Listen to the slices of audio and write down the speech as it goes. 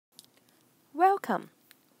Welcome!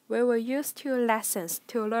 We will use 2 lessons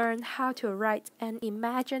to learn how to write an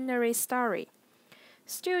imaginary story.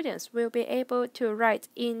 Students will be able to write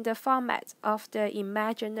in the format of the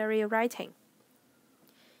imaginary writing.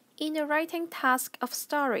 In the writing task of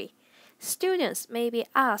story, students may be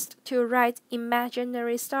asked to write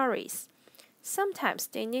imaginary stories. Sometimes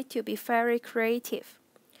they need to be very creative.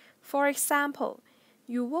 For example,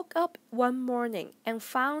 you woke up one morning and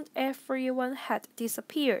found everyone had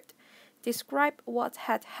disappeared. Describe what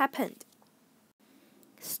had happened.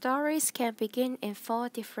 Stories can begin in 4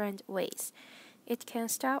 different ways. It can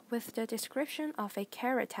start with the description of a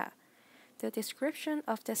character, the description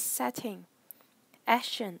of the setting,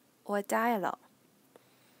 action, or dialogue.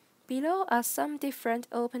 Below are some different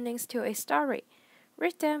openings to a story.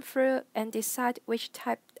 Read them through and decide which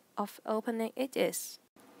type of opening it is.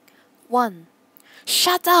 1.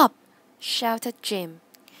 "Shut up!" shouted Jim.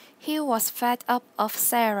 He was fed up of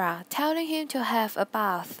Sarah telling him to have a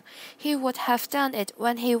bath. He would have done it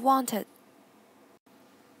when he wanted.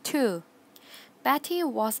 2. Betty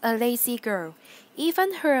was a lazy girl.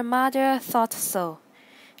 Even her mother thought so.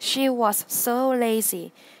 She was so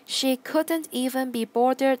lazy, she couldn't even be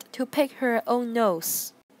bothered to pick her own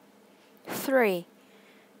nose. 3.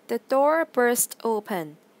 The door burst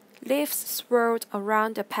open. Leaves swirled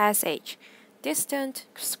around the passage. Distant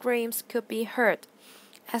screams could be heard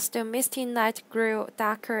as the misty night grew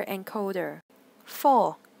darker and colder.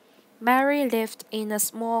 4. Mary lived in a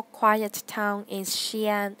small, quiet town in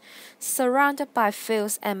Xi'an, surrounded by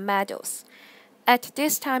fields and meadows. At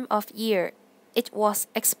this time of year, it was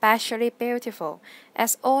especially beautiful,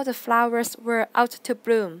 as all the flowers were out to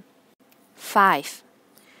bloom. 5.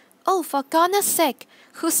 "Oh, for goodness sake,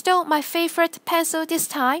 who stole my favorite pencil this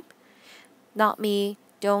time?" "Not me.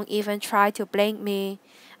 Don't even try to blame me.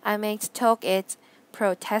 I took it,"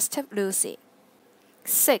 protested Lucy.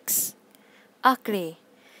 6. Ugly.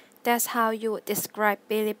 That's how you would describe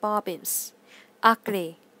Billy Bobbins.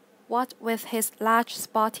 Ugly. What with his large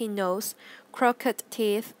spotty nose, crooked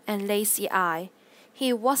teeth, and lazy eye.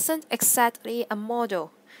 He wasn't exactly a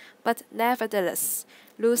model, but nevertheless,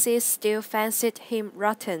 Lucy still fancied him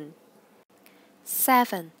rotten.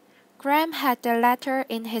 7. Graham had the letter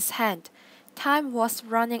in his hand. Time was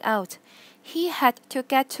running out. He had to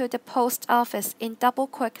get to the post office in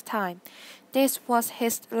double-quick time. This was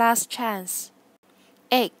his last chance.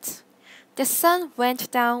 8. The sun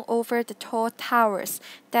went down over the tall towers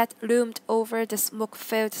that loomed over the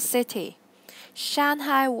smoke-filled city.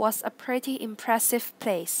 Shanghai was a pretty impressive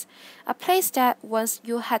place, a place that once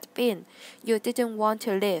you had been, you didn't want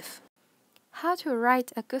to live. How to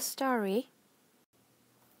write a good story?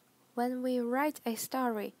 When we write a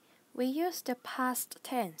story, we use the past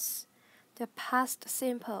tense, the past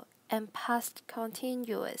simple, and past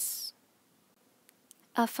continuous.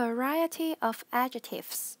 A variety of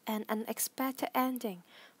adjectives and an unexpected ending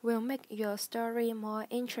will make your story more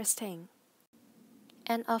interesting.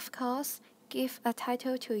 And of course, give a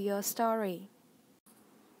title to your story.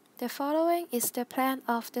 The following is the plan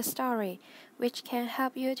of the story, which can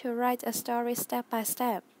help you to write a story step by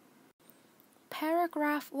step.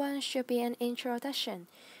 Paragraph 1 should be an introduction.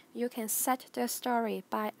 You can set the story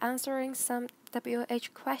by answering some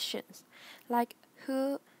WH questions, like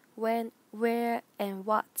who, when, where, and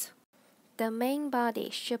what. The main body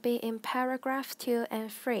should be in paragraph 2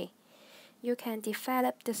 and 3. You can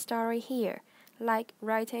develop the story here, like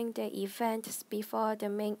writing the events before the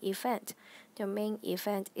main event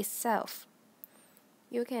itself.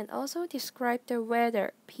 You can also describe the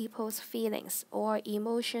weather, people's feelings, or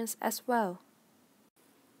emotions as well.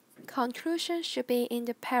 Conclusion should be in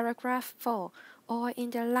the paragraph 4 or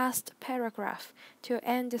in the last paragraph to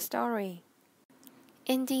end the story.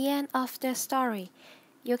 In the end of the story,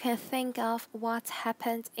 you can think of what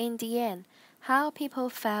happened in the end, how people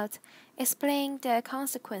felt, explain the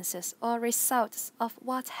consequences or results of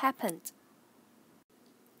what happened.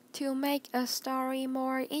 To make a story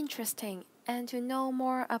more interesting and to know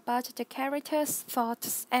more about the characters'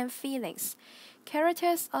 thoughts and feelings,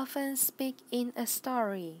 characters often speak in a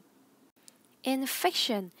story. In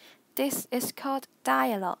fiction, this is called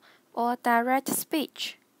dialogue or direct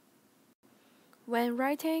speech. When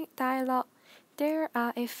writing dialogue, there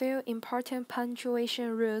are a few important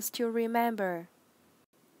punctuation rules to remember.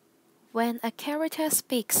 When a character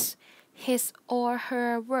speaks, his or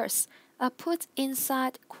her words are put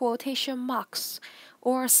inside quotation marks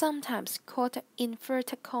or sometimes called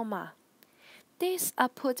inverted comma. These are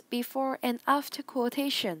put before and after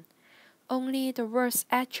quotation. Only the words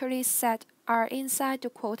actually said are inside the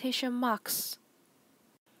quotation marks.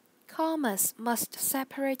 Commas must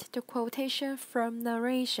separate the quotation from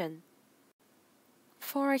narration.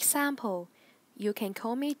 For example, you can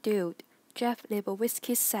call me Dude, Jeff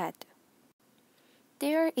Lebowski said.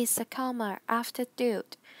 There is a comma after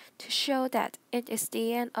dude to show that it is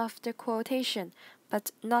the end of the quotation, but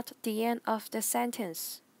not the end of the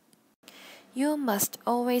sentence. You must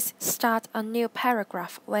always start a new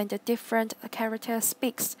paragraph when the different character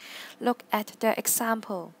speaks. Look at the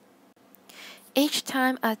example. Each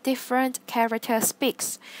time a different character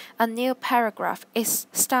speaks, a new paragraph is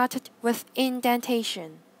started with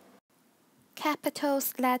indentation. Capital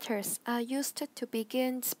letters are used to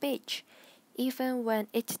begin speech, even when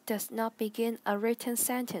it does not begin a written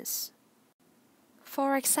sentence.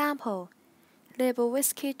 For example,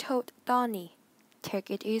 Lebowski told Donnie,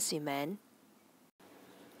 "Take it easy, man."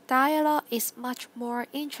 Dialogue is much more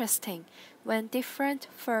interesting when different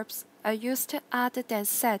verbs are used other than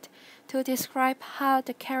said to describe how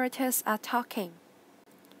the characters are talking.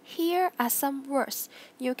 Here are some words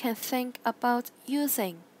you can think about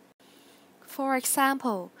using. For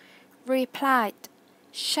example, replied,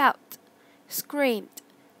 shout, screamed,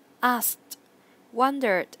 asked,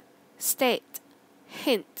 wondered, state,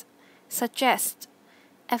 hint, suggest,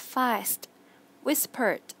 advised,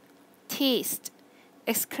 whispered, teased,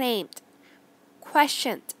 exclaimed,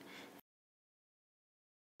 questioned.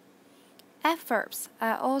 Adverbs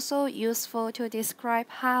are also useful to describe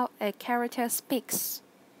how a character speaks.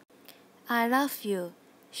 "I love you,"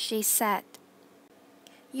 she said.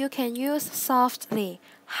 You can use softly,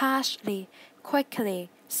 harshly, quickly,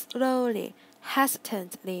 slowly,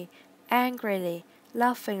 hesitantly, angrily,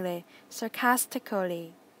 laughingly,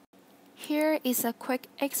 sarcastically. Here is a quick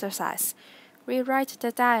exercise. Rewrite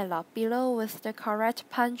the dialogue below with the correct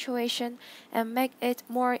punctuation and make it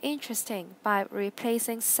more interesting by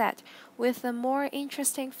replacing said with a more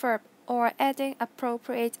interesting verb or adding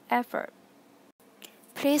appropriate adverb.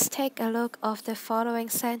 Please take a look at the following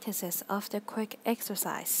sentences of the quick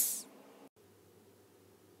exercise.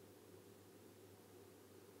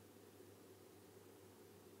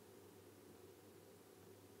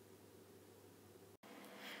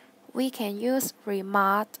 We can use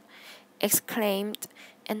remarked, exclaimed,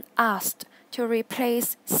 and asked to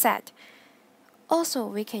replace said. Also,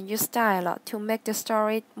 we can use dialogue to make the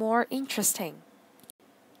story more interesting.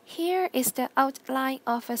 Here is the outline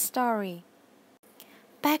of a story.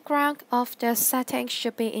 Background of the setting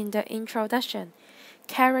should be in the introduction.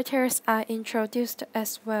 Characters are introduced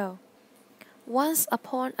as well. Once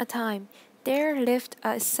upon a time, there lived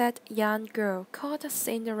a sad young girl called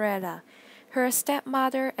Cinderella. Her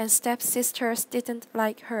stepmother and stepsisters didn't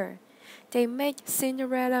like her. They made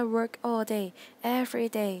Cinderella work all day, every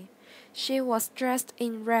day. She was dressed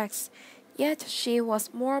in rags, yet she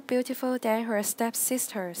was more beautiful than her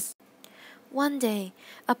stepsisters. One day,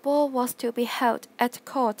 a ball was to be held at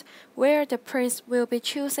court where the prince will be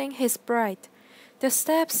choosing his bride. The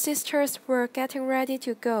stepsisters were getting ready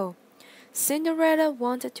to go. Cinderella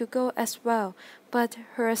wanted to go as well, but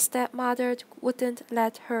her stepmother wouldn't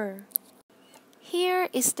let her. Here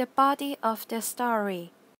is the body of the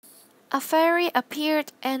story. A fairy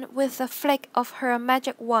appeared and with a flick of her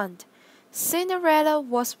magic wand, Cinderella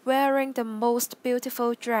was wearing the most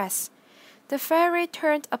beautiful dress. The fairy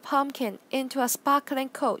turned a pumpkin into a sparkling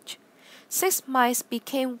coach. 6 mice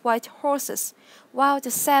became white horses, while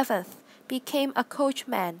the 7th became a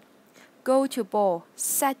coachman. "Go to ball,"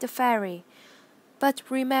 said the fairy. "But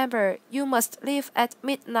remember, you must leave at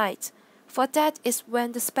midnight, for that is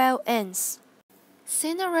when the spell ends."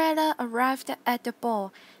 Cinderella arrived at the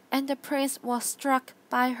ball, and the prince was struck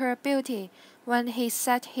by her beauty when he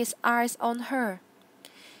set his eyes on her.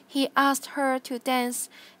 He asked her to dance,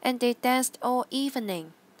 and they danced all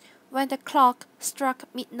evening. When the clock struck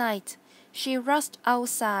midnight, she rushed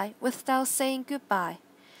outside without saying goodbye.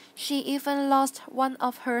 She even lost one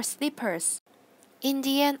of her slippers. In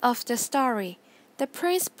the end of the story, the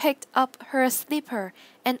prince picked up her slipper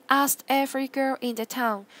and asked every girl in the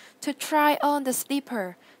town to try on the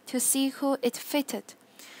slipper to see who it fitted.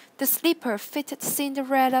 The slipper fitted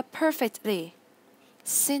Cinderella perfectly.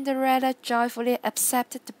 Cinderella joyfully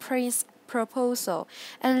accepted the prince's proposal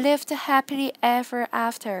and lived happily ever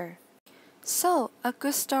after. So, a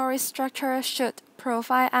good story structure should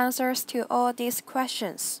provide answers to all these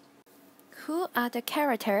questions. Who are the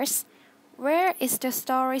characters? Where is the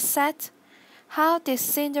story set? How did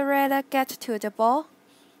Cinderella get to the ball?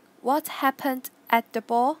 What happened at the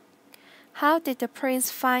ball? How did the prince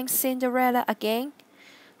find Cinderella again?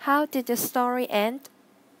 How did the story end?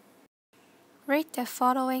 Read the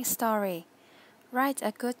following story. Write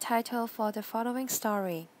a good title for the following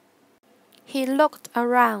story. He looked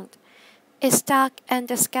around. It's dark and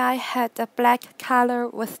the sky had a black color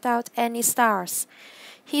without any stars.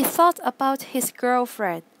 He thought about his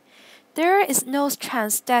girlfriend. There is no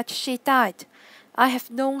chance that she died. I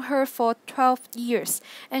have known her for 12 years,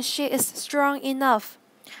 and she is strong enough.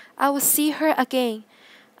 I will see her again.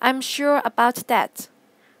 I'm sure about that.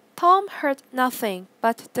 Tom heard nothing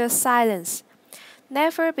but the silence.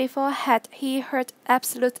 Never before had he heard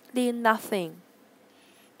absolutely nothing.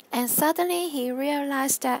 And suddenly he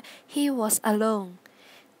realized that he was alone.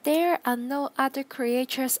 There are no other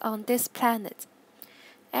creatures on this planet.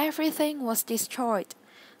 Everything was destroyed.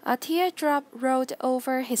 A teardrop rolled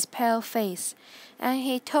over his pale face, and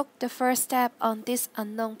he took the first step on this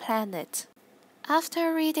unknown planet.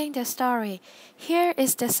 After reading the story, here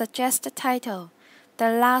is the suggested title, The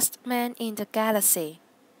Last Man in the Galaxy.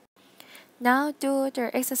 Now do the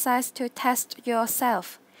exercise to test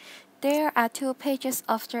yourself. There are 2 pages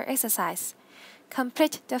of the exercise.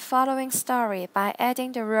 Complete the following story by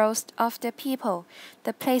adding the roles of the people,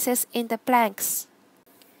 the places in the blanks.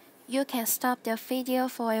 You can stop the video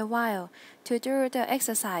for a while to do the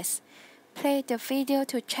exercise. Play the video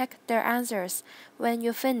to check the answers when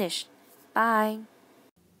you finish. Bye.